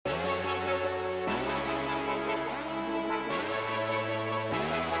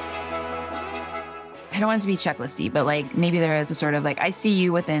don't want it to be checklisty, but like maybe there is a sort of like, I see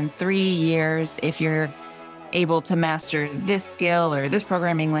you within 3 years if you're able to master this skill or this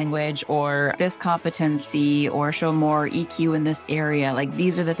programming language or this competency or show more EQ in this area. Like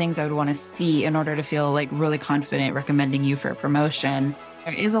these are the things I would want to see in order to feel like really confident recommending you for a promotion.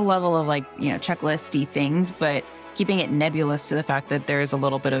 There is a level of like, checklisty things, but keeping it nebulous to the fact that there is a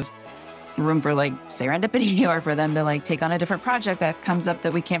little bit of room for like serendipity or for them to like take on a different project that comes up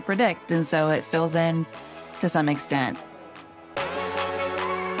that we can't predict. And so it fills in to some extent.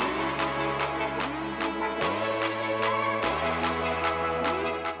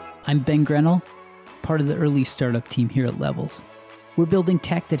 I'm Ben Grenell, part of the early startup team here at Levels. We're building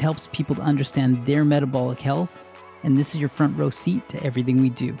tech that helps people to understand their metabolic health, and this is your front row seat to everything we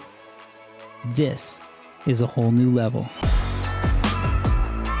do. This is a whole new level.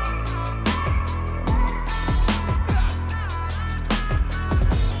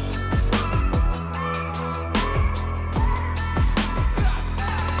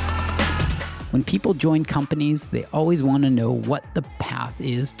 When people join companies, they always want to know what the path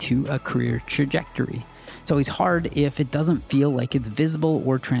is to a career trajectory. It's always hard if it doesn't feel like it's visible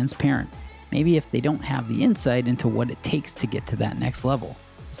or transparent. Maybe if they don't have the insight into what it takes to get to that next level.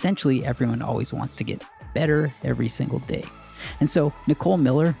 Essentially, everyone always wants to get better every single day. And so Nicole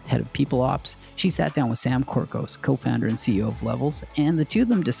Miller, head of People Ops, she sat down with Sam Korkos, co-founder and CEO of Levels, and the two of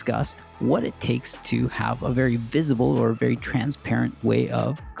them discussed what it takes to have a very visible or very transparent way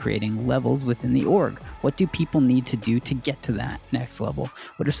of creating levels within the org. What do people need to do to get to that next level?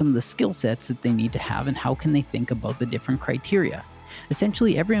 What are some of the skill sets that they need to have, and how can they think about the different criteria?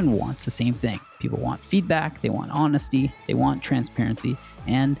 Essentially, everyone wants the same thing. People want feedback, they want honesty, they want transparency,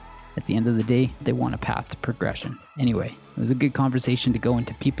 and at the end of the day, they want a path to progression. Anyway, it was a good conversation to go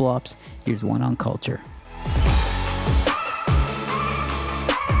into People Ops. Here's one on culture.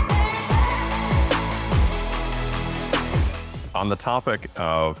 On the topic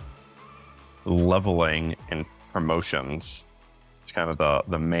of leveling and promotions, it's kind of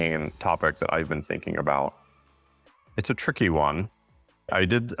the main topic that I've been thinking about. It's a tricky one. I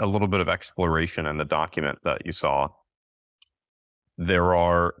did a little bit of exploration in the document that you saw.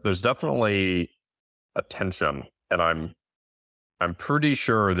 There's definitely a tension, and I'm pretty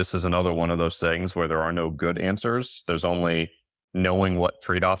sure this is another one of those things where there are no good answers. There's only knowing what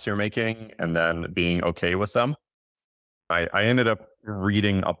trade-offs you're making and then being okay with them. I ended up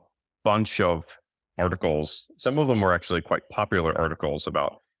reading a bunch of articles. Some of them were actually quite popular articles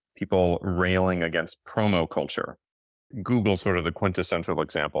about people railing against promo culture. Google's sort of the quintessential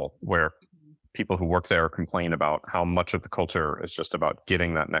example where people who work there complain about how much of the culture is just about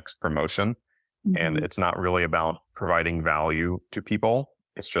getting that next promotion. Mm-hmm. And it's not really about providing value to people.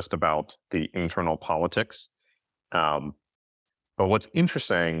 It's just about the internal politics. But what's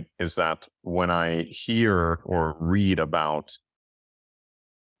interesting is that when I hear or read about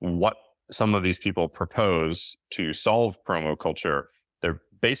what some of these people propose to solve promo culture, they're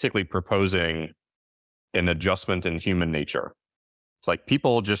basically proposing an adjustment in human nature. It's like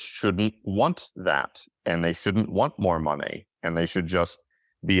people just shouldn't want that, and they shouldn't want more money, and they should just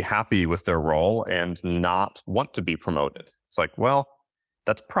be happy with their role and not want to be promoted. It's like, well,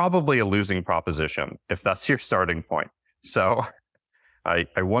 that's probably a losing proposition if that's your starting point. So I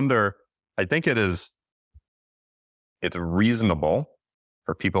wonder, I think it's reasonable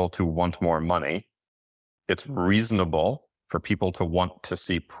for people to want more money. It's reasonable for people to want to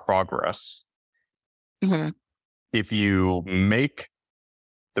see progress. Mm-hmm. If you make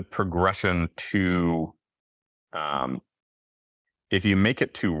the progression too, if you make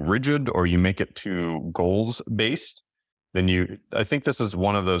it too rigid or you make it too goals based, then I think this is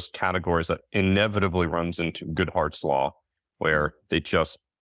one of those categories that inevitably runs into Goodhart's law, where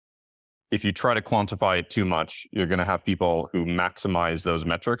if you try to quantify it too much, you're going to have people who maximize those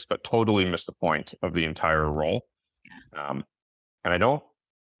metrics, but totally miss the point of the entire role. And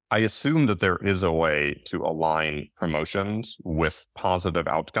I assume that there is a way to align promotions with positive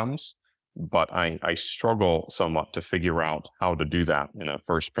outcomes, but I struggle somewhat to figure out how to do that in a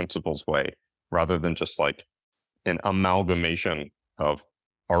first principles way, rather than just like an amalgamation of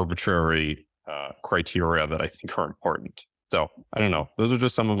arbitrary criteria that I think are important. So I don't know. Those are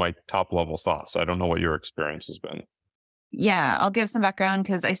just some of my top level thoughts. I don't know what your experience has been. Yeah, I'll give some background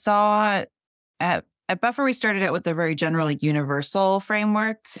because I saw at Buffer, we started out with a very general, like universal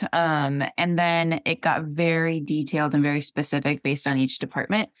framework. And then it got very detailed and very specific based on each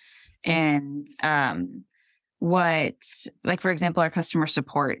department. And for example, our customer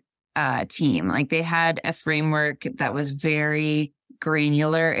support team, like they had a framework that was very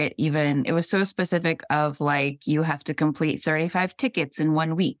granular. It was so specific of like, you have to complete 35 tickets in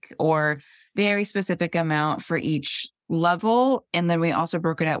 1 week, or very specific amount for each level. And then we also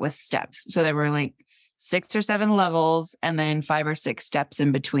broke it out with steps. So there were like 6 or 7 levels and then 5 or 6 steps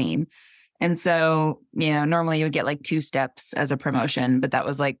in between. And so, normally you would get like 2 steps as a promotion, but that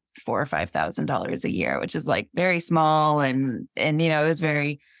was like $4,000 or $5,000 a year, which is like very small. And it was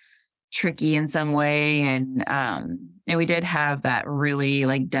very tricky in some way. And we did have that really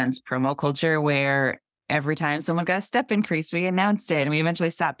like dense promo culture where every time someone got a step increase, we announced it, and we eventually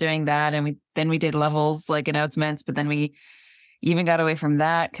stopped doing that. And we did levels like announcements, but then we even got away from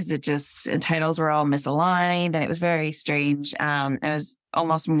that because titles were all misaligned, and it was very strange. It was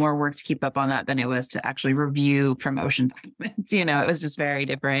almost more work to keep up on that than it was to actually review promotion documents. It was just very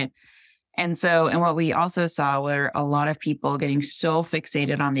different. And what we also saw were a lot of people getting so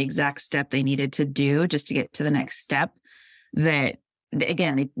fixated on the exact step they needed to do just to get to the next step that,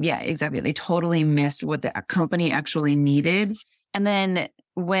 again, they totally missed what the company actually needed. And then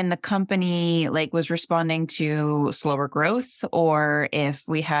when the company was responding to slower growth, or if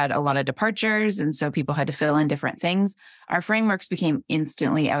we had a lot of departures and so people had to fill in different things, our frameworks became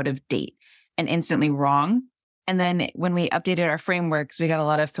instantly out of date and instantly wrong. And then when we updated our frameworks, we got a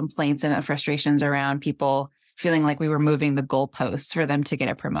lot of complaints and frustrations around people feeling like we were moving the goalposts for them to get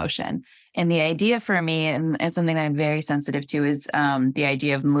a promotion. And the idea for me, and something that I'm very sensitive to, is the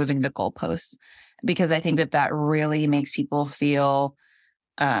idea of moving the goalposts, because I think that really makes people feel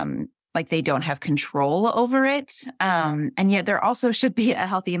like they don't have control over it. And yet there also should be a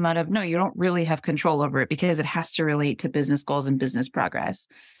healthy amount of, no, you don't really have control over it, because it has to relate to business goals and business progress.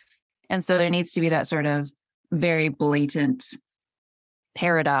 And so there needs to be that sort of very blatant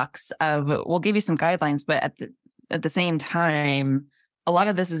paradox of, we'll give you some guidelines, but at the same time, a lot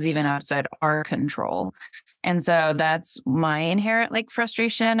of this is even outside our control. And so that's my inherent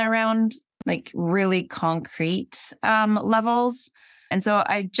frustration around really concrete levels. And so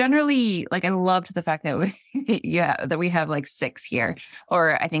I generally I loved the fact that we have 6 here,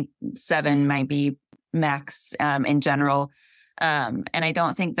 or I think 7 might be max in general. And I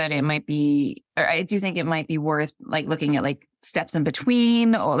don't think that it might be, or I do think it might be worth looking at steps in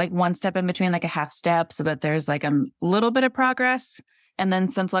between, or 1 step in between, a half step, so that there's a little bit of progress, and then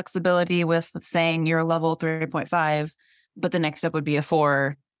some flexibility with saying you're level 3.5, but the next step would be a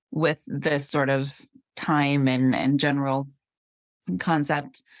 4 with this sort of time and general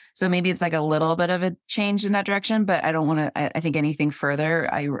concept. So maybe it's a little bit of a change in that direction, but I don't want to, I think anything further,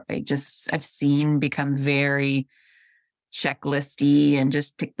 I've seen become very checklisty and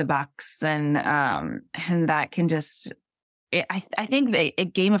just tick the box, and that can just, I think that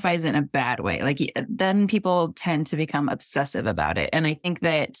it gamifies it in a bad way. Then people tend to become obsessive about it, and I think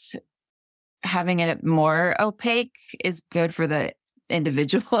that having it more opaque is good for the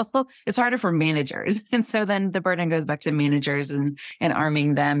individual. It's harder for managers, and so then the burden goes back to managers and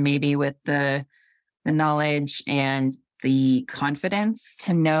arming them maybe with the knowledge and the confidence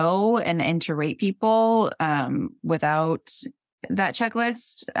to know and to rate people without that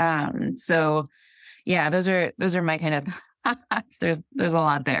checklist. So yeah, those are my kind of there's a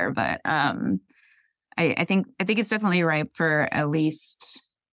lot there, but I think it's definitely ripe for at least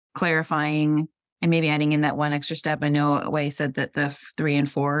clarifying and maybe adding in that 1 extra step. I know Wei said that the 3 and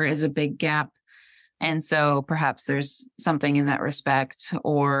 4 is a big gap, and so perhaps there's something in that respect,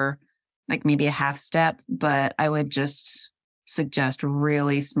 or maybe a half step, but I would just suggest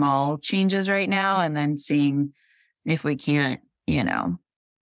really small changes right now, and then seeing if we can't,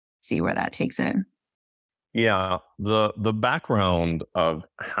 see where that takes it. Yeah. The background of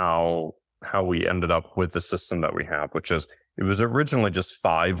how we ended up with the system that we have, which is, it was originally just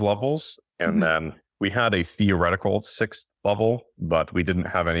 5 levels, and then we had a theoretical 6th level, but we didn't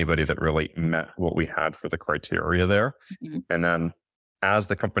have anybody that really met what we had for the criteria there. And then as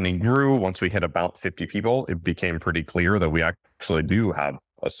the company grew, once we hit about 50 people, it became pretty clear that we actually do have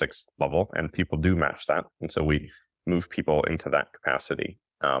a 6th level and people do match that. And so we move people into that capacity.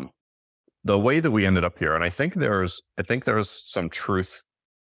 The way that we ended up here, and I think there's some truth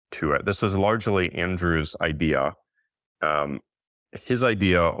to it. This was largely Andrew's idea. His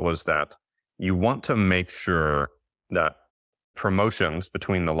idea was that you want to make sure that promotions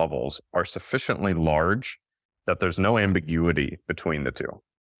between the levels are sufficiently large that there's no ambiguity between the two.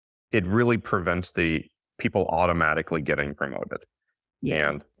 It really prevents the people automatically getting promoted. Yeah.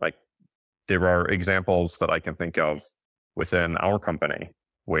 And there are examples that I can think of within our company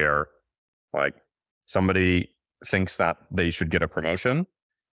where somebody thinks that they should get a promotion,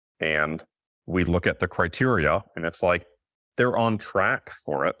 and we look at the criteria and it's they're on track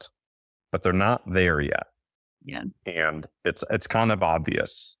for it, but they're not there yet. Yeah. And it's kind of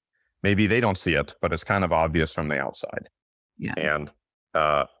obvious. Maybe they don't see it, but it's kind of obvious from the outside. Yeah. And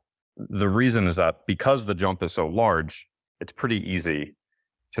the reason is that because the jump is so large, it's pretty easy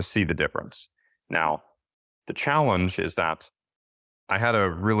to see the difference. Now, the challenge is that I had a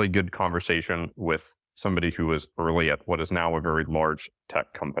really good conversation with somebody who was early at what is now a very large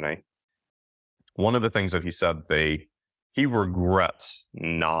tech company. One of the things that he said, he regrets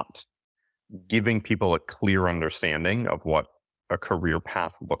not giving people a clear understanding of what a career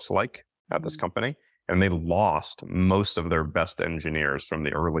path looks like at this company. And they lost most of their best engineers from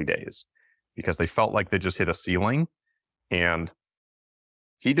the early days because they felt like they just hit a ceiling. And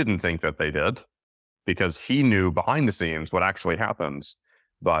he didn't think that they did because he knew behind the scenes what actually happens,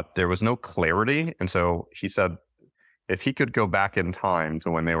 but there was no clarity. And so he said, if he could go back in time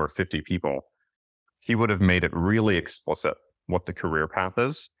to when they were 50 people, he would have made it really explicit what the career path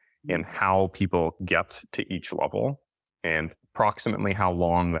is and how people get to each level and approximately how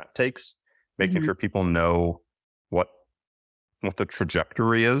long that takes, making sure people know what the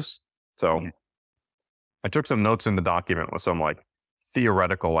trajectory is. So I took some notes in the document with some like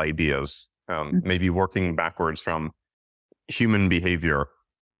theoretical ideas, maybe working backwards from human behavior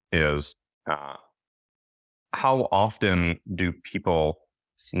is how often do people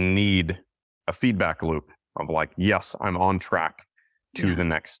need a feedback loop of like, yes, I'm on track to the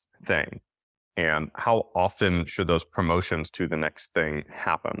next thing. And how often should those promotions to the next thing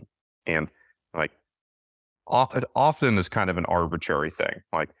happen? And like, it often is kind of an arbitrary thing.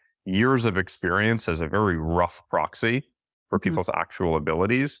 Like years of experience is a very rough proxy for people's actual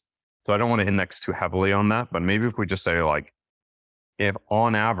abilities. So I don't want to index too heavily on that, but maybe if we just say like, if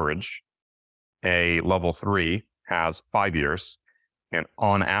on average, a level 3 has 5 years and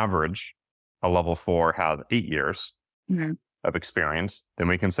on average, a level 4 has 8 years of experience, then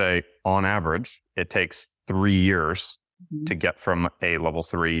we can say on average, it takes 3 years to get from a level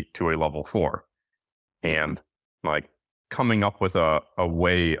 3 to a level 4. And like coming up with a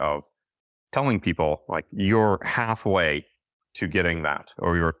way of telling people like you're halfway to getting that,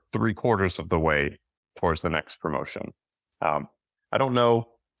 or you're 3/4 of the way towards the next promotion. I don't know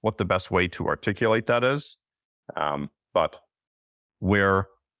what the best way to articulate that is, but where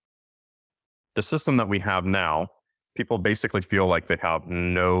the system that we have now, people basically feel like they have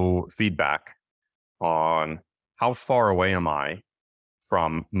no feedback on how far away am I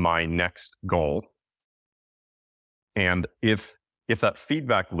from my next goal. And if that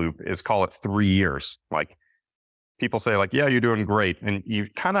feedback loop is, call it 3 years, like people say like, yeah, you're doing great. And you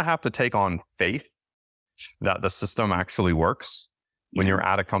kind of have to take on faith that the system actually works when you're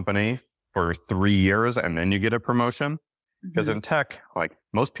at a company for 3 years and then you get a promotion. Because in tech, like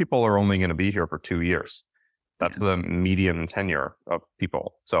most people are only going to be here for 2 years. That's the median tenure of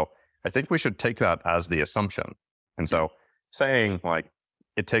people. So I think we should take that as the assumption. And so saying like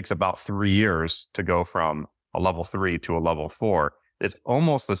it takes about 3 years to go from a level 3 to a level 4 is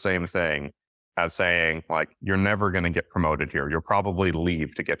almost the same thing as saying like you're never going to get promoted here. You'll probably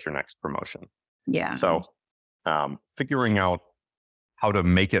leave to get your next promotion. Yeah. So figuring out how to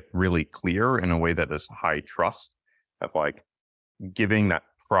make it really clear in a way that is high trust, of like giving that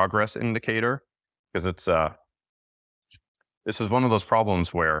progress indicator, because it's this is one of those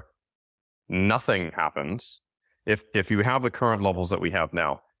problems where nothing happens. If you have the current levels that we have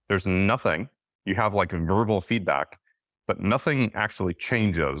now, there's nothing. You have like verbal feedback, but nothing actually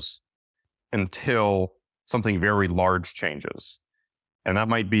changes until something very large changes. And that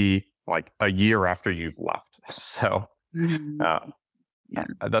might be like a year after you've left. So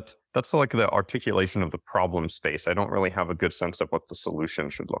that's like the articulation of the problem space. I don't really have a good sense of what the solution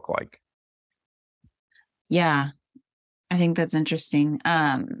should look like. Yeah, I think that's interesting.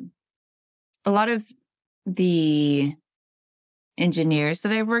 A lot of the engineers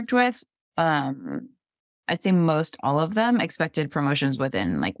that I've worked with, I'd say most all of them expected promotions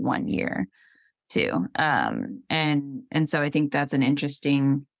within like 1 year too. And so I think that's an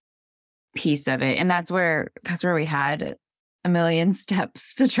interesting piece of it. And that's where we had a million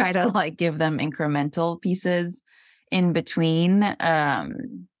steps to try to like give them incremental pieces in between.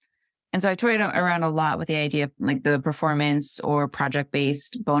 And so I toyed around a lot with the idea of like the performance or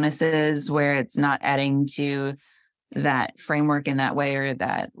project-based bonuses where it's not adding to that framework in that way or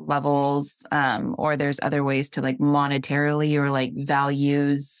that levels, or there's other ways to like monetarily or like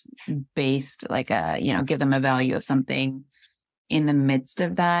values based, like give them a value of something in the midst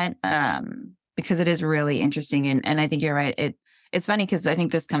of that. Because it is really interesting. And I think you're right. It's funny because I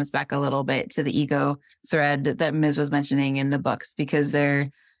think this comes back a little bit to the ego thread that Ms. was mentioning in the books, because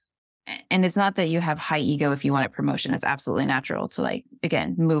And it's not that you have high ego if you want a promotion. It's absolutely natural to, like,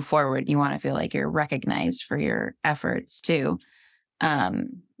 again, move forward. You want to feel like you're recognized for your efforts too.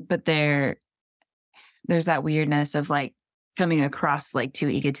 But there's that weirdness of like coming across like too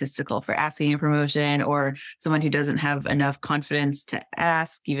egotistical for asking a promotion, or someone who doesn't have enough confidence to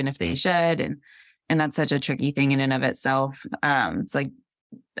ask, even if they should. And that's such a tricky thing in and of itself. It's like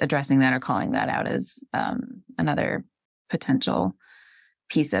addressing that or calling that out as another potential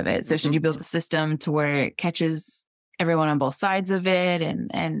piece of it. So should you build a system to where it catches everyone on both sides of it?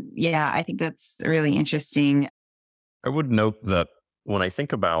 And yeah, I think that's really interesting. I would note that when I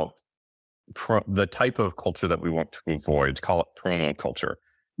think about the type of culture that we want to avoid, call it promo culture.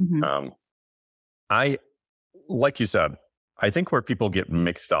 Mm-hmm. I, like you said, I think where people get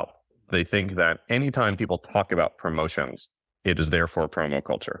mixed up, they think that anytime people talk about promotions, it is therefore promo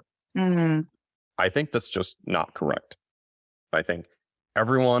culture. Mm-hmm. I think that's just not correct. I think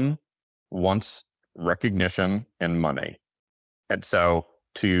everyone wants recognition and money. And so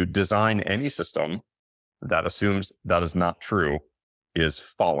to design any system that assumes that is not true is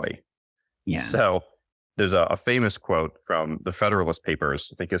folly. Yeah. So there's a famous quote from the Federalist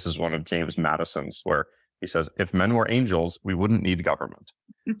Papers. I think this is one of James Madison's, where he says, "If men were angels, we wouldn't need government."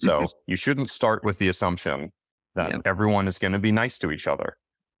 So you shouldn't start with the assumption that everyone is going to be nice to each other.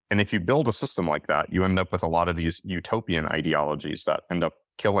 And if you build a system like that, you end up with a lot of these utopian ideologies that end up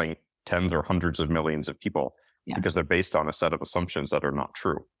killing tens or hundreds of millions of people because they're based on a set of assumptions that are not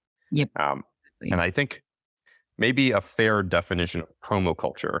true. Yep. And I think maybe a fair definition of promo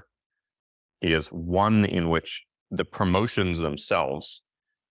culture is one in which the promotions themselves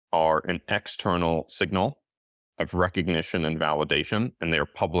are an external signal of recognition and validation, and they are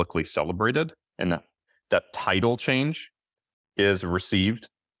publicly celebrated, and that title change is received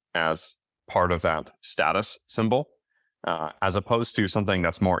as part of that status symbol, as opposed to something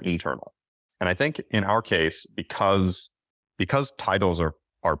that's more internal. And I think in our case, because titles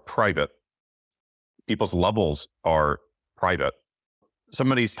are private, people's levels are private.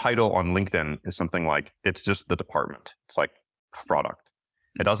 Somebody's title on LinkedIn is something like, it's just the department. It's like product.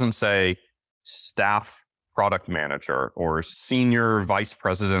 It doesn't say staff product manager or senior vice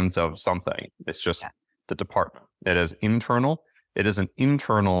president of something. It's just the department. It is internal. It is an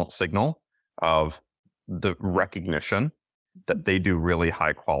internal signal of the recognition that they do really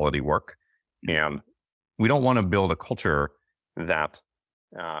high quality work. And we don't want to build a culture that,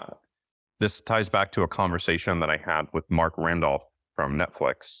 this ties back to a conversation that I had with Mark Randolph from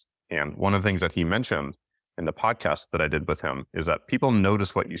Netflix. And one of the things that he mentioned in the podcast that I did with him is that people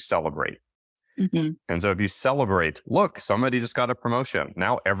notice what you celebrate. Mm-hmm. And so if you celebrate, look, somebody just got a promotion.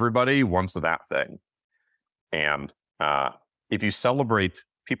 Now everybody wants that thing. And if you celebrate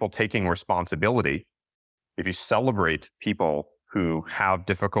people taking responsibility, if you celebrate people who have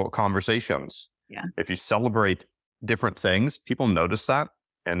difficult conversations, if you celebrate different things, people notice that,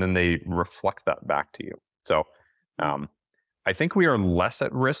 and then they reflect that back to you. So I think we are less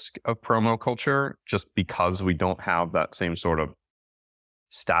at risk of promo culture just because we don't have that same sort of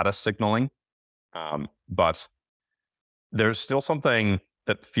status signaling. But there's still something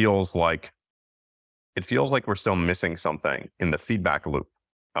that feels like we're still missing something in the feedback loop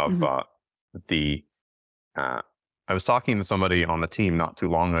of I was talking to somebody on the team not too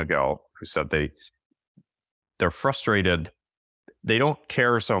long ago who said they're frustrated. They don't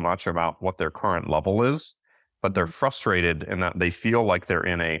care so much about what their current level is, but they're frustrated in that they feel like they're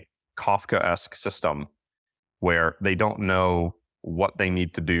in a Kafka-esque system where they don't know what they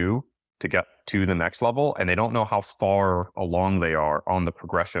need to do to get to the next level, and they don't know how far along they are on the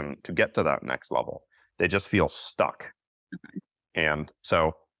progression to get to that next level. They just feel stuck. And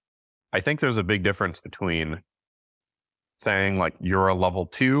so I think there's a big difference between saying like you're a level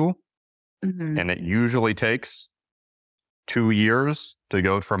 2 and it usually takes 2 years to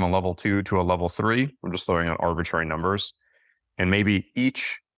go from a level 2 to a level 3. We're just throwing out arbitrary numbers. And maybe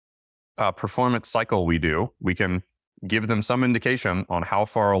each performance cycle we do, we can give them some indication on how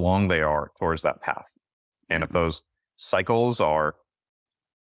far along they are towards that path. And if those cycles are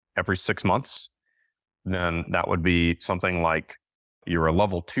every 6 months, then that would be something like you're a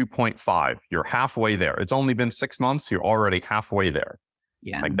level 2.5. You're halfway there. It's only been 6 months. You're already halfway there.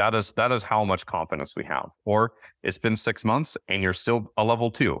 Yeah. Like that is how much confidence we have. Or it's been 6 months and you're still a level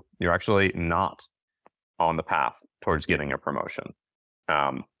 2. You're actually not on the path towards getting a promotion.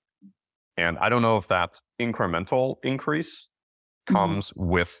 And I don't know if that incremental increase comes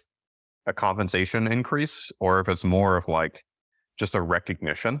with a compensation increase or if it's more of like just a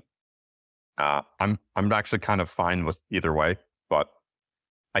recognition. I'm actually kind of fine with either way, but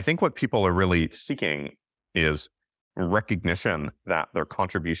I think what people are really seeking is recognition that their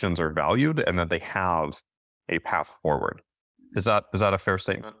contributions are valued and that they have a path forward. Is that a fair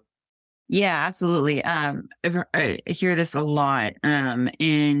statement? Yeah, absolutely. I hear this a lot.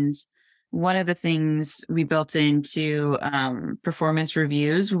 And one of the things we built into performance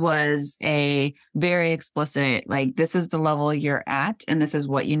reviews was a very explicit, like, this is the level you're at, and this is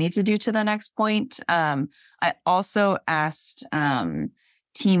what you need to do to the next point. I also asked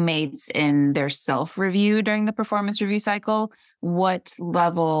teammates in their self-review during the performance review cycle, what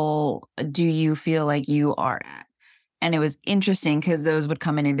level do you feel like you are at? And it was interesting because those would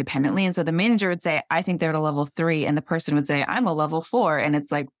come in independently. And so the manager would say, I think they're at a level 3. And the person would say, I'm a level 4. And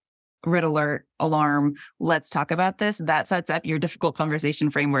it's like, red alert, alarm, let's talk about this. That sets up your difficult conversation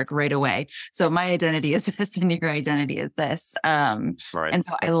framework right away. So my identity is this and your identity is this. Right. And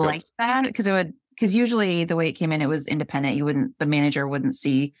so I liked that because usually the way it came in, it was independent. The manager wouldn't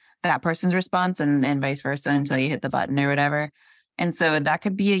see that person's response and vice versa until you hit the button or whatever. And so that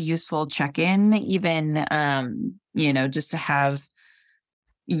could be a useful check-in, even, just to have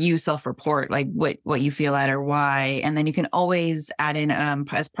you self-report, like what you feel at or why. And then you can always add in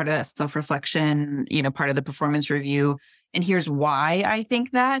as part of that self-reflection, part of the performance review. And here's why I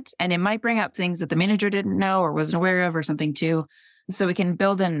think that. And it might bring up things that the manager didn't know or wasn't aware of or something too. So we can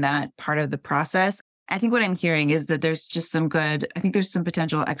build in that part of the process. I think what I'm hearing is that there's just some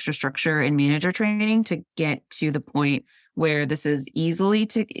potential extra structure in manager training to get to the point where this is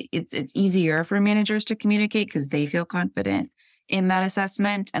it's easier for managers to communicate because they feel confident in that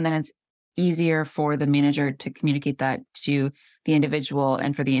assessment. And then it's easier for the manager to communicate that to the individual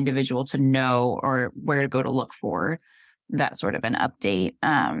and for the individual to know or where to go to look for that sort of an update.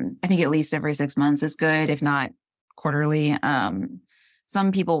 I think at least every 6 months is good, if not quarterly.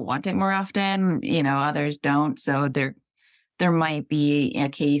 Some people want it more often, others don't. So there might be a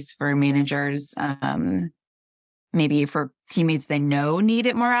case for managers, maybe for teammates they know need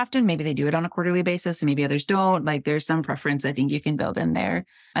it more often. Maybe they do it on a quarterly basis and maybe others don't. Like, there's some preference I think you can build in there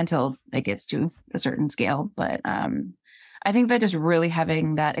until it gets to a certain scale. But I think that just really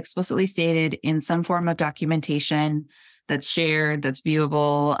having that explicitly stated in some form of documentation that's shared, that's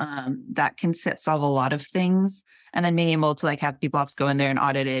viewable, that can solve a lot of things. And then being able to have PeopleOps go in there and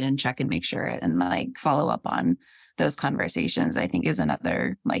audit it and check and make sure and follow up on those conversations, I think is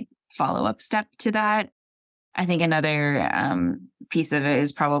another follow-up step to that. I think another piece of it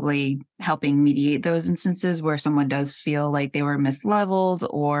is probably helping mediate those instances where someone does feel like they were misleveled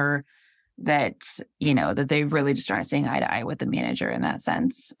or that, that they really just aren't seeing eye to eye with the manager in that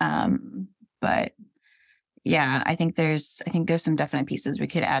sense. But yeah, I think there's some definite pieces we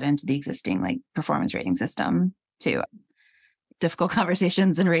could add into the existing performance rating system too. Difficult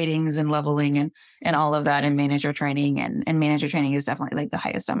conversations and ratings and leveling and all of that in manager training. And manager training is definitely the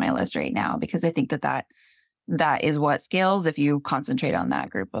highest on my list right now, because I think that is what scales. If you concentrate on that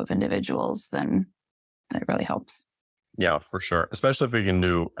group of individuals, then that really helps. Yeah, for sure. Especially if we can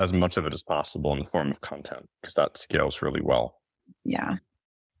do as much of it as possible in the form of content, because that scales really well. Yeah.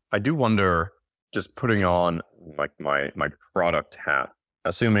 I do wonder, just putting on my product hat,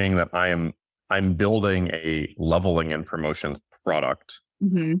 assuming that I'm building a leveling and promotions product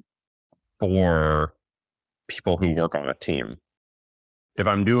for people who work on a team. If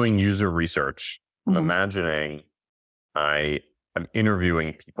I'm doing user research, I'm imagining I'm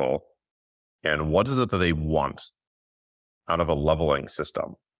interviewing people and what is it that they want out of a leveling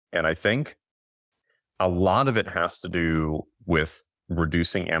system. And I think a lot of it has to do with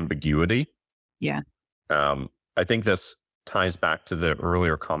reducing ambiguity. Yeah. I think this ties back to the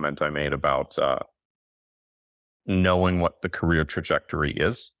earlier comment I made about knowing what the career trajectory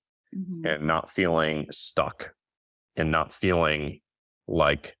is and not feeling stuck and not feeling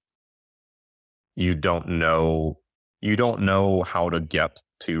like you don't know how to get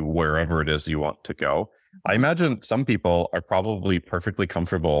to wherever it is you want to go. I imagine some people are probably perfectly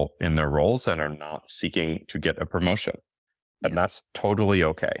comfortable in their roles and are not seeking to get a promotion. And that's totally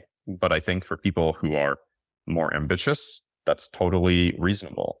okay. But I think for people who are more ambitious, that's totally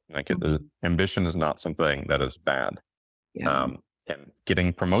reasonable. Ambition is not something that is bad. Yeah. And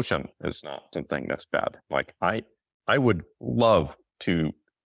getting promotion is not something that's bad. I would love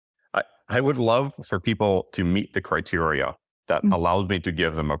for people to meet the criteria that allows me to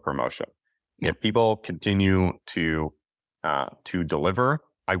give them a promotion. Yeah. If people continue to deliver,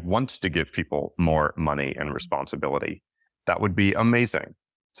 I want to give people more money and responsibility. That would be amazing.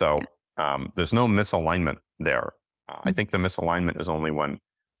 So there's no misalignment there. I think the misalignment is only when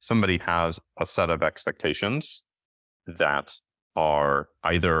somebody has a set of expectations that are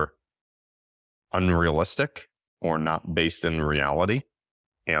either unrealistic or not based in reality.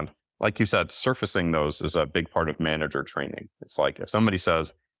 And like you said, surfacing those is a big part of manager training. It's like if somebody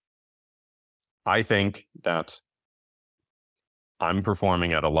says, I think that I'm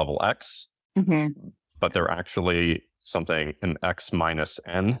performing at a level X, but they're actually something an X minus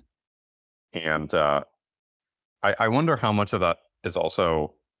N. And I wonder how much of that is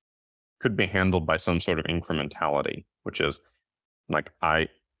also could be handled by some sort of incrementality, which is like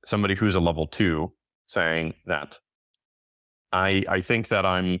somebody who's a level 2 saying that I think that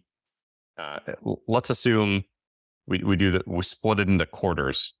I'm let's assume we do that, we split it into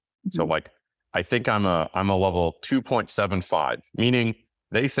quarters. So like I think I'm a level 2.75, meaning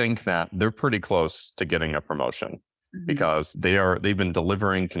they think that they're pretty close to getting a promotion because they've been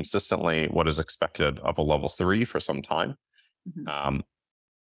delivering consistently what is expected of a level 3 for some time. And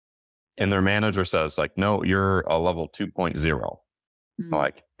their manager says like, no, you're a level 2.0.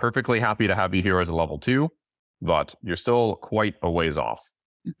 Like perfectly happy to have you here as a level 2, but you're still quite a ways off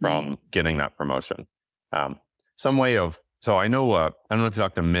from getting that promotion. So I know, I don't know if you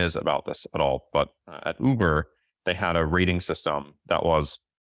talked to Ms. about this at all, but at Uber, they had a rating system that was,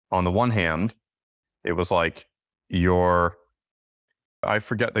 on the one hand, it was like I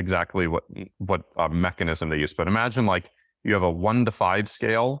forget exactly what mechanism they use, but imagine like you have a 1 to 5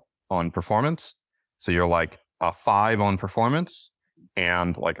 scale on performance. So you're like a 5 on performance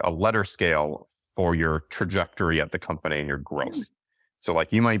and like a letter scale for your trajectory at the company and your growth. So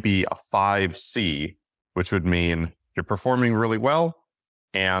like you might be a 5C, which would mean you're performing really well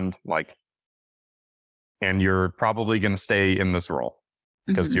and you're probably going to stay in this role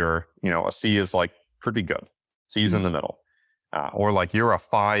because a C is like pretty good. C's in the middle. Or like you're a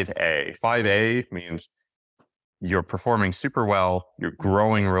 5A. 5A means you're performing super well. You're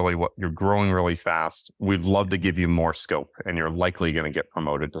growing really fast. We'd love to give you more scope and you're likely going to get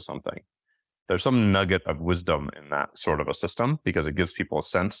promoted to something. There's some nugget of wisdom in that sort of a system because it gives people a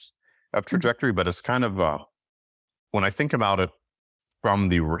sense of trajectory, but it's kind of, when I think about it from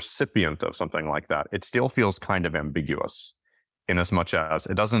the recipient of something like that, it still feels kind of ambiguous in as much as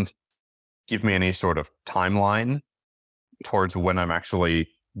it doesn't give me any sort of timeline towards when I'm actually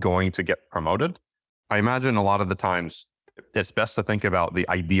going to get promoted. I imagine a lot of the times it's best to think about the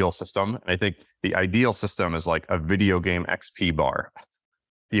ideal system. And I think the ideal system is like a video game XP bar.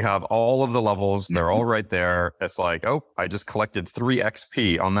 You have all of the levels. They're all right there. It's like, oh, I just collected 3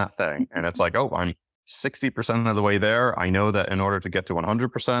 XP on that thing. And it's like, oh, I'm 60% of the way there. I know that in order to get to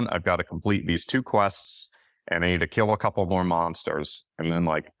 100%, I've got to complete these 2 quests and I need to kill a couple more monsters. And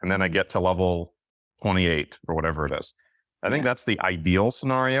then I get to level 28 or whatever it is. I think that's the ideal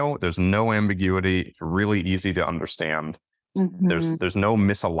scenario. There's no ambiguity. It's really easy to understand. There's no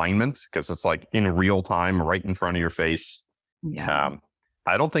misalignment because it's like in real time, right in front of your face.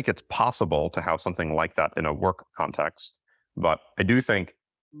 I don't think it's possible to have something like that in a work context, but I do think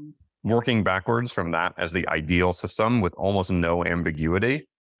working backwards from that as the ideal system with almost no ambiguity,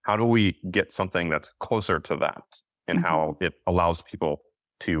 how do we get something that's closer to that and how it allows people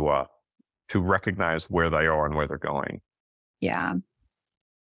to recognize where they are and where they're going? Yeah.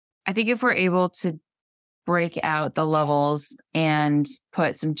 I think if we're able to break out the levels and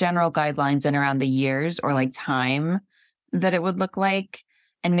put some general guidelines in around the years or like time that it would look like,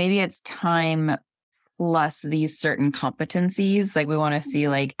 and maybe it's time plus these certain competencies, like we want to see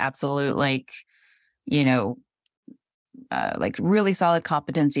like absolute, like, like really solid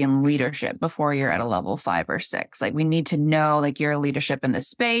competency and leadership before you're at a level 5 or 6. Like we need to know like your leadership in the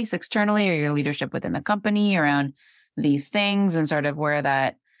space externally or your leadership within the company around these things and sort of where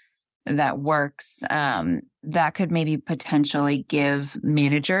that works. That could maybe potentially give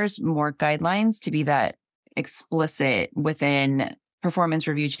managers more guidelines to be that explicit within performance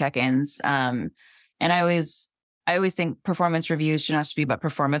review check-ins. And I always think performance reviews should not just be about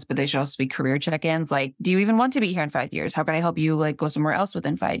performance, but they should also be career check-ins. Like, do you even want to be here in 5 years? How can I help you like go somewhere else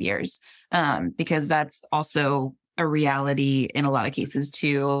within 5 years? Because that's also a reality in a lot of cases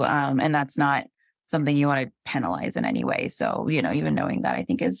too. And that's not something you want to penalize in any way. So, even knowing that I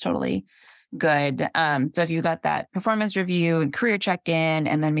think is totally good. So if you got that performance review and career check-in,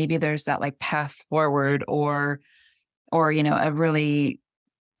 and then maybe there's that like path forward or a really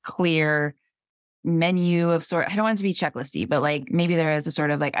clear menu of I don't want it to be checklisty, but like maybe there is a sort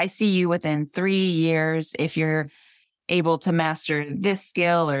of like, I see you within 3 years if you're able to master this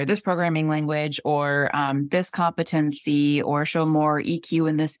skill or this programming language or this competency or show more EQ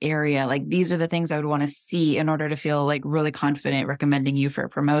in this area. Like these are the things I would want to see in order to feel like really confident recommending you for a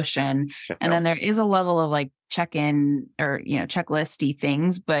promotion. And then there is a level of like check-in or, checklisty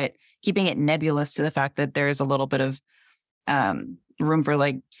things, but keeping it nebulous to the fact that there's a little bit of room for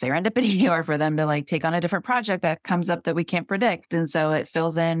like serendipity or for them to like take on a different project that comes up that we can't predict. And so it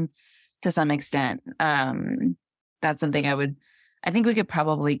fills in to some extent. That's something I think we could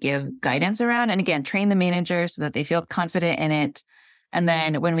probably give guidance around. And again, train the manager so that they feel confident in it. And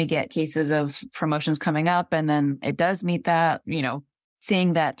then when we get cases of promotions coming up and then it does meet that,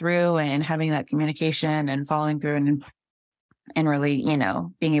 seeing that through and having that communication and following through and really,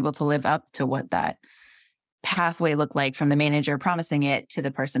 being able to live up to what that pathway looked like from the manager promising it to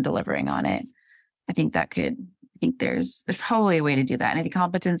the person delivering on it. I think there's probably a way to do that. And the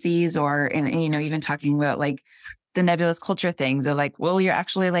competencies even talking about like the nebulous culture things of like, well, you're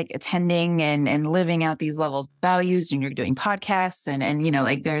actually like attending and living out these levels of values and you're doing podcasts and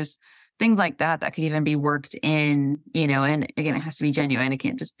like there's things like that could even be worked in, and again, it has to be genuine. It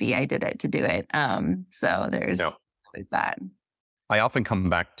can't just be, I did it to do it. So there's always that. I often come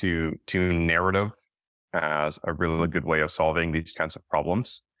back to narrative as a really good way of solving these kinds of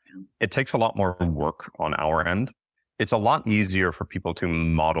problems. It takes a lot more work on our end. It's a lot easier for people to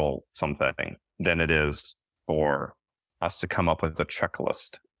model something than it is for us to come up with a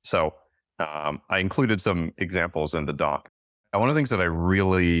checklist. So I included some examples in the doc. One of the things that I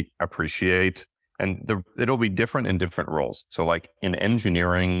really appreciate, and it'll be different in different roles. So like in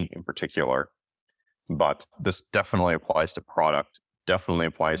engineering in particular, but this definitely applies to product, definitely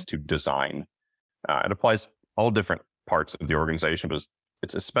applies to design. It applies all different parts of the organization, but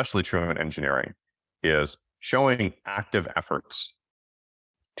it's especially true in engineering, is showing active efforts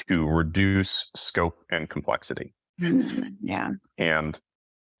to reduce scope and complexity. Yeah. And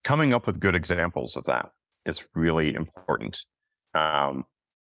coming up with good examples of that is really important.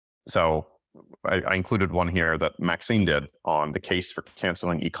 So I included one here that Maxine did on the case for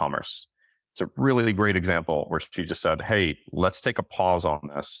canceling e-commerce. It's a really great example where she just said, hey, let's take a pause on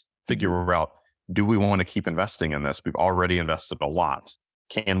this, figure out, do we want to keep investing in this? We've already invested a lot.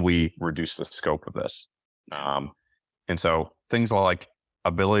 Can we reduce the scope of this? And so things like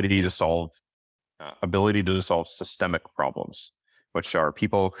ability to solve systemic problems, which are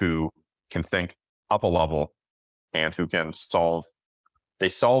people who can think up a level and who can solve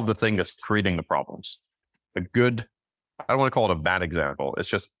the thing that's creating the problems. I don't want to call it a bad example. It's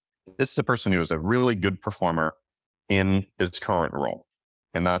just, this is a person who is a really good performer in his current role.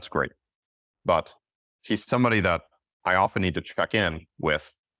 And that's great. But he's somebody that I often need to check in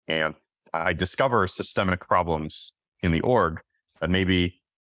with. And I discover systemic problems in the org that maybe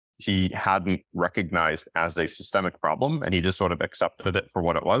he hadn't recognized as a systemic problem. And he just sort of accepted it for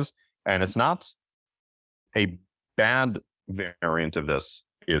what it was. And it's not a bad variant of this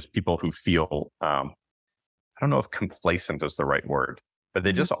is people who feel, I don't know if complacent is the right word, but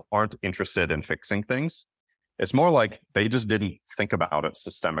they just aren't interested in fixing things. It's more like they just didn't think about it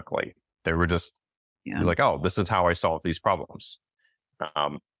systemically. They were just like, oh, this is how I solve these problems.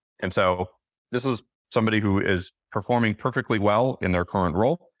 And so this is somebody who is performing perfectly well in their current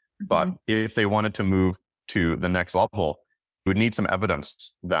role. But if they wanted to move to the next level, we would need some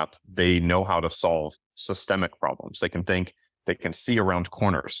evidence that they know how to solve systemic problems. They can think, they can see around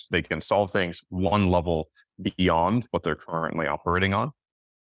corners. They can solve things one level beyond what they're currently operating on.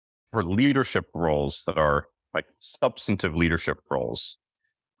 For leadership roles that are like substantive leadership roles,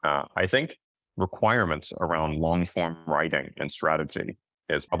 I think requirements around long-form writing and strategy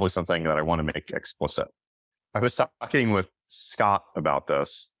is probably something that I want to make explicit. I was talking with Scott about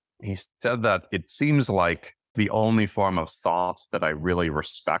this. He said that it seems like the only form of thought that I really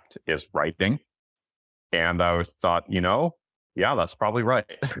respect is writing. And I thought, yeah, that's probably right.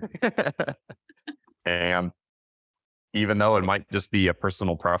 And even though it might just be a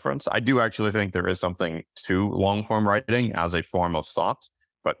personal preference, I do actually think there is something to long form writing as a form of thought.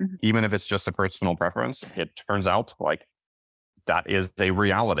 But even if it's just a personal preference, it turns out like that is a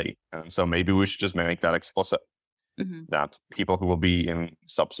reality. And so maybe we should just make that explicit, that people who will be in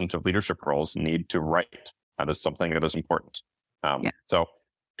substantive leadership roles need to write. That is something that is important. So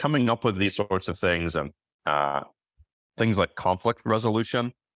coming up with these sorts of things and things like conflict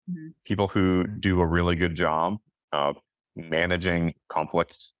resolution, people who do a really good job of managing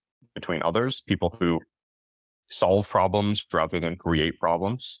conflicts between others, people who solve problems rather than create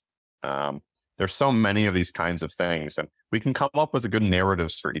problems. There's so many of these kinds of things, and we can come up with good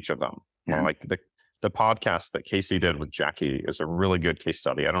narratives for each of them. Like the podcast that Casey did with Jackie is a really good case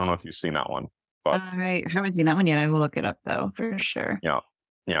study. I don't know if you've seen that one, but I haven't seen that one yet. I will look it up though, for sure. Yeah.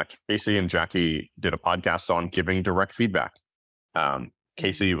 Casey and Jackie did a podcast on giving direct feedback.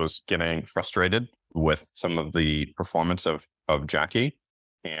 Casey was getting frustrated with some of the performance of Jackie,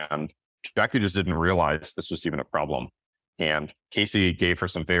 and Jackie just didn't realize this was even a problem. And Casey gave her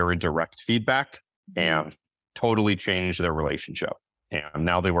some very direct feedback and totally changed their relationship. And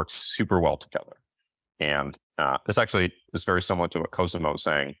now they work super well together. And this actually is very similar to what Cosimo was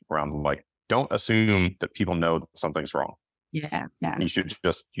saying around like, don't assume that people know that something's wrong. Yeah. You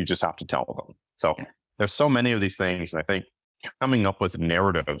just have to tell them. So Yeah. there's so many of these things. And I think coming up with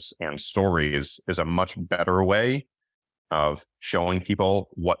narratives and stories is a much better way of showing people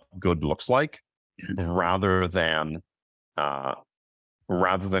what good looks like, rather than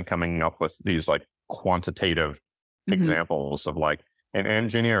coming up with these like quantitative examples of like an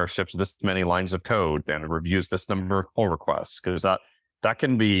engineer ships this many lines of code and reviews this number of pull requests, because that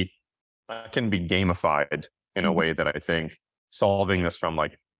can be gamified in a way that I think solving this from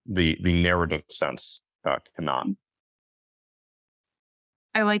like the narrative sense cannot.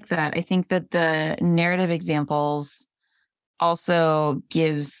 I like that. I think that the narrative examples also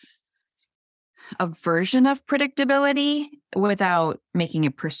gives a version of predictability without making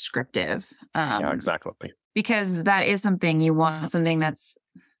it prescriptive. Yeah, exactly. Because that is something you want, something that's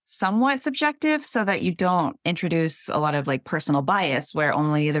somewhat subjective, so that you don't introduce a lot of like personal bias where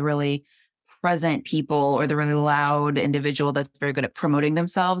only the really present people or the really loud individual that's very good at promoting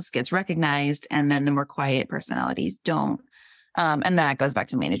themselves gets recognized, and then the more quiet personalities don't. And that goes back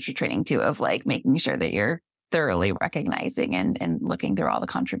to manager training too, of like making sure that you're thoroughly recognizing and looking through all the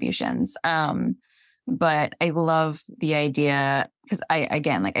contributions. But I love the idea, because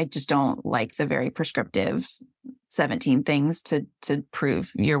I just don't like the very prescriptive 17 things to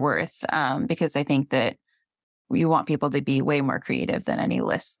prove your worth. Because I think that you want people to be way more creative than any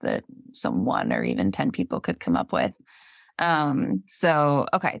list that some 1 or even 10 people could come up with. So,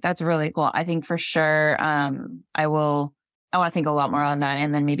 okay, that's really cool. I think for sure, I want to think a lot more on that,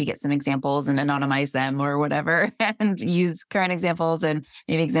 and then maybe get some examples and anonymize them or whatever, and use current examples and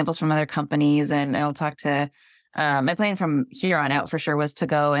maybe examples from other companies. And I'll talk to, my plan from here on out for sure was to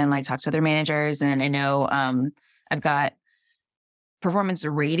go and like talk to their managers. And I know I've got performance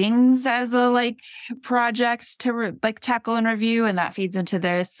ratings as a like project to like tackle and review, and that feeds into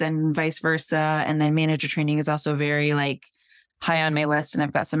this and vice versa. And then manager training is also very like high on my list, and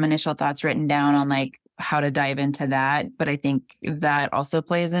I've got some initial thoughts written down on like how to dive into that. But I think that also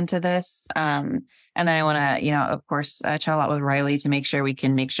plays into this. And then I want to, of course, chat a lot with Riley to make sure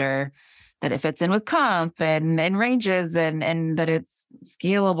that it fits in with comp and ranges, and that it's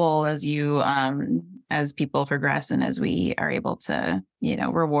scalable as people progress, and as we are able to,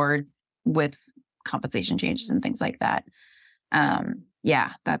 reward with compensation changes and things like that. I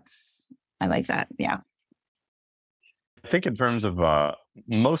like that. Yeah. I think in terms of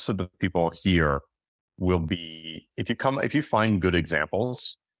most of the people here will be, if you find good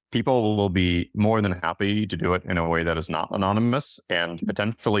examples, people will be more than happy to do it in a way that is not anonymous, and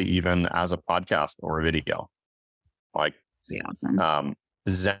potentially even as a podcast or a video. Like awesome.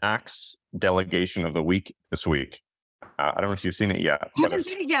 Zach's delegation of the week this week. I don't know if you've seen it yet. I haven't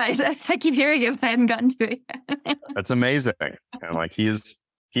seen it yet. I keep hearing it, but I hadn't gotten to it yet. It's amazing. And like he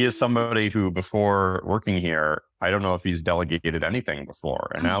is somebody who, before working here, I don't know if he's delegated anything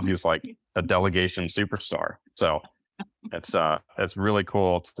before, and now he's like a delegation superstar. So it's really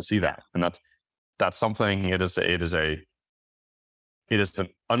cool to see that, and that's something. It is an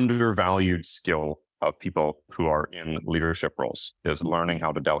undervalued skill of people who are in leadership roles, is learning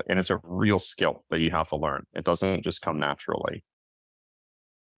how to delegate, and it's a real skill that you have to learn. It doesn't just come naturally.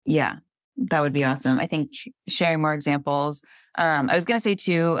 Yeah. That would be awesome. I think sharing more examples. I was going to say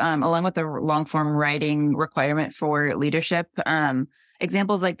too, along with the long form writing requirement for leadership,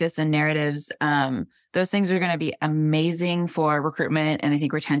 examples like this and narratives, those things are going to be amazing for recruitment and I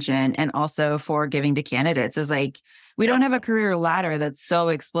think retention, and also for giving to candidates. Is like, we don't have a career ladder that's so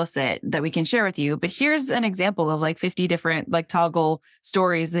explicit that we can share with you, but here's an example of like 50 different like toggle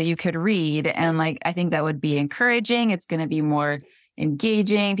stories that you could read. And like, I think that would be encouraging. It's going to be more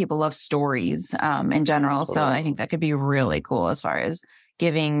engaging. People love stories in general. So I think that could be really cool as far as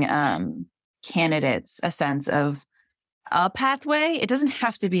giving candidates a sense of a pathway. It doesn't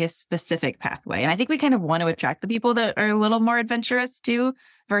have to be a specific pathway. And I think we kind of want to attract the people that are a little more adventurous too,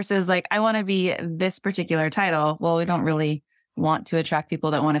 versus like, I want to be this particular title. Well, we don't really want to attract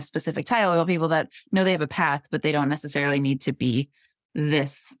people that want a specific title. We want people that know they have a path, but they don't necessarily need to be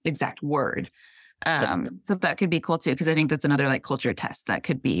this exact word. So that could be cool too, because I think that's another like culture test that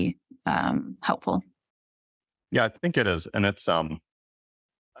could be helpful. Yeah, I think it is. And it's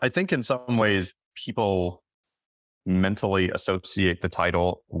I think in some ways people mentally associate the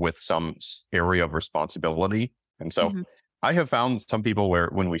title with some area of responsibility. And so I have found some people where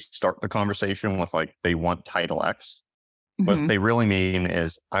when we start the conversation with like they want title X, what they really mean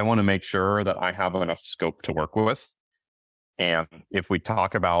is I want to make sure that I have enough scope to work with. And if we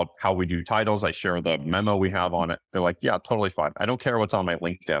talk about how we do titles, I share the memo we have on it. They're like, yeah, totally fine. I don't care what's on my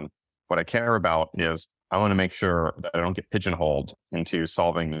LinkedIn. What I care about is I want to make sure that I don't get pigeonholed into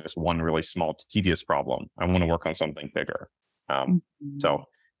solving this one really small, tedious problem. I want to work on something bigger. So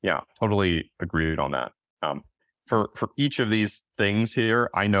yeah, totally agreed on that. For each of these things here,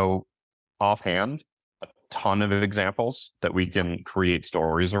 I know offhand a ton of examples that we can create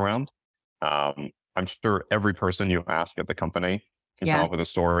stories around. I'm sure every person you ask at the company can come up with a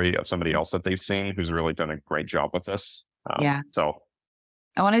story of somebody else that they've seen who's really done a great job with this. So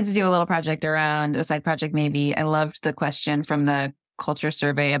I wanted to do a little project around a side project. Maybe I loved the question from the culture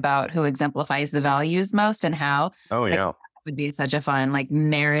survey about who exemplifies the values most and how. Oh yeah. Like, would be such a fun like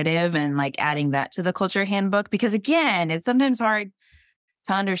narrative and like adding that to the culture handbook, because again, it's sometimes hard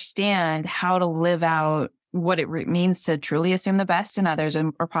to understand how to live out what it means to truly assume the best in others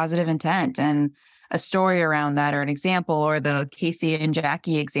or positive intent, and a story around that or an example, or the Casey and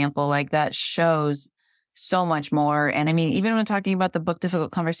Jackie example, like that shows so much more. And I mean, even when talking about the book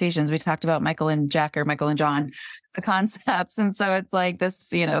Difficult Conversations, we talked about Michael and Jack or Michael and John, the concepts. And so it's like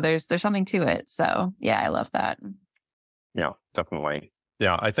this, you know, there's something to it. So yeah, I love that. Yeah, definitely.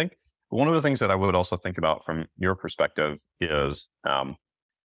 Yeah, I think one of the things that I would also think about from your perspective is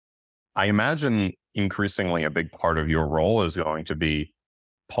I imagine increasingly a big part of your role is going to be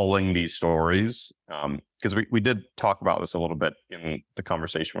pulling these stories, because we did talk about this a little bit in the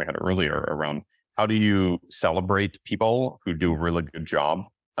conversation we had earlier around how do you celebrate people who do a really good job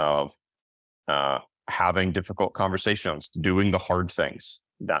of having difficult conversations, doing the hard things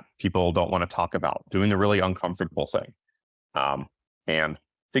that people don't want to talk about, doing the really uncomfortable thing. And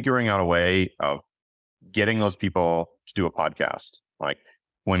figuring out a way of getting those people to do a podcast. Like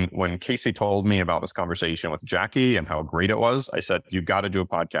when Casey told me about this conversation with Jackie and how great it was, I said, you've got to do a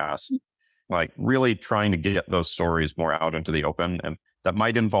podcast, like really trying to get those stories more out into the open. And that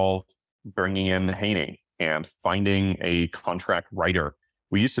might involve bringing in Haney and finding a contract writer.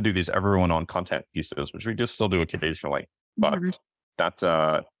 We used to do these everyone on content pieces, which we just still do occasionally, but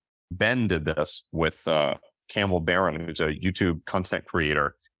that Ben did this with Campbell Barron, who's a YouTube content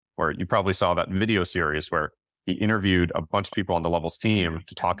creator, where you probably saw that video series where he interviewed a bunch of people on the Levels team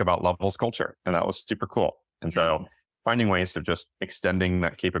to talk about Levels culture. And that was super cool. And so finding ways of just extending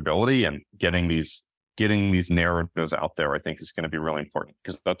that capability and getting these narratives out there, I think is going to be really important,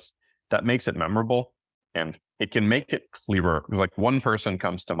 because that makes it memorable and it can make it clearer. Like one person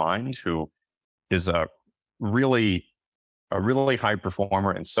comes to mind who is a really high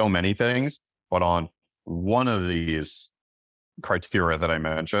performer in so many things, but on one of these criteria that I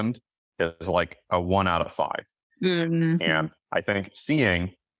mentioned is like a 1 out of 5. Mm-hmm. And I think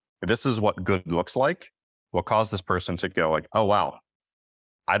seeing this is what good looks like will cause this person to go like, oh, wow,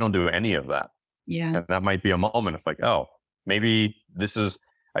 I don't do any of that. Yeah. And that might be a moment of like, oh, maybe this is,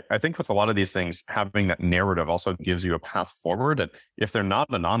 I think with a lot of these things, having that narrative also gives you a path forward. And if they're not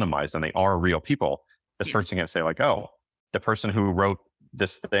anonymized and they are real people, this person can say like, oh, the person who wrote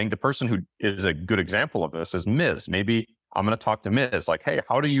this thing, the person who is a good example of this is Ms. Maybe I'm going to talk to Ms. Like, hey,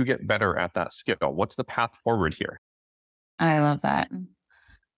 how do you get better at that skill? What's the path forward here? I love that.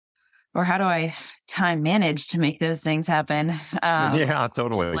 Or how do I time manage to make those things happen? Yeah,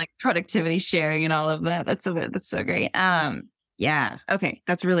 totally. Like productivity sharing and all of that. That's so great. Yeah. Okay.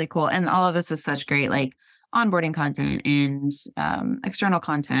 That's really cool. And all of this is such great, like onboarding content and external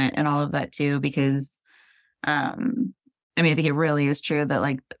content and all of that too, because I mean, I think it really is true that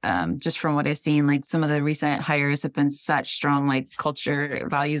like, just from what I've seen, like some of the recent hires have been such strong, like culture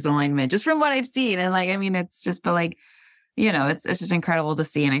values alignment, just from what I've seen. And like, I mean, it's just, but like, you know, it's just incredible to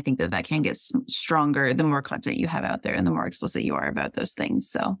see. And I think that can get stronger the more content you have out there and the more explicit you are about those things.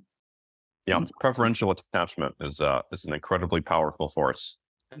 So. Yeah. Preferential attachment is an incredibly powerful force.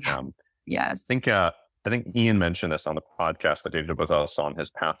 Yes. I think Ian mentioned this on the podcast that he did with us on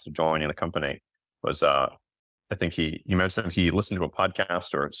his path to joining a company was, I think he mentioned he listened to a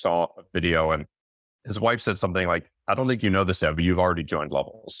podcast or saw a video and his wife said something like, I don't think you know this yet, but you've already joined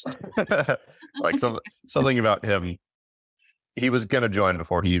Levels. Like something about him. He was going to join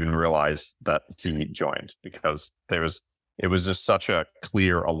before he even realized that he joined, because it was just such a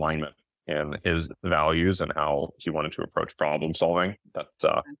clear alignment in his values and how he wanted to approach problem solving that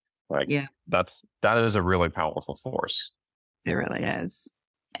that is a really powerful force. It really is.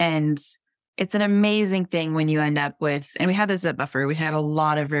 And it's an amazing thing when you end up with, and we had this at Buffer, we had a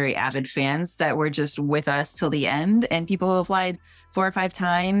lot of very avid fans that were just with us till the end, and people who applied 4 or 5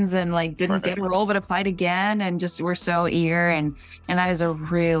 times and like didn't get a role but applied again and just were so eager, and that is a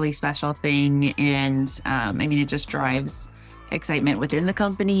really special thing. And I mean, it just drives excitement within the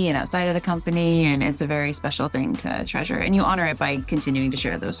company and outside of the company, and it's a very special thing to treasure, and you honor it by continuing to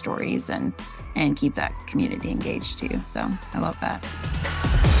share those stories and keep that community engaged too. So I love that.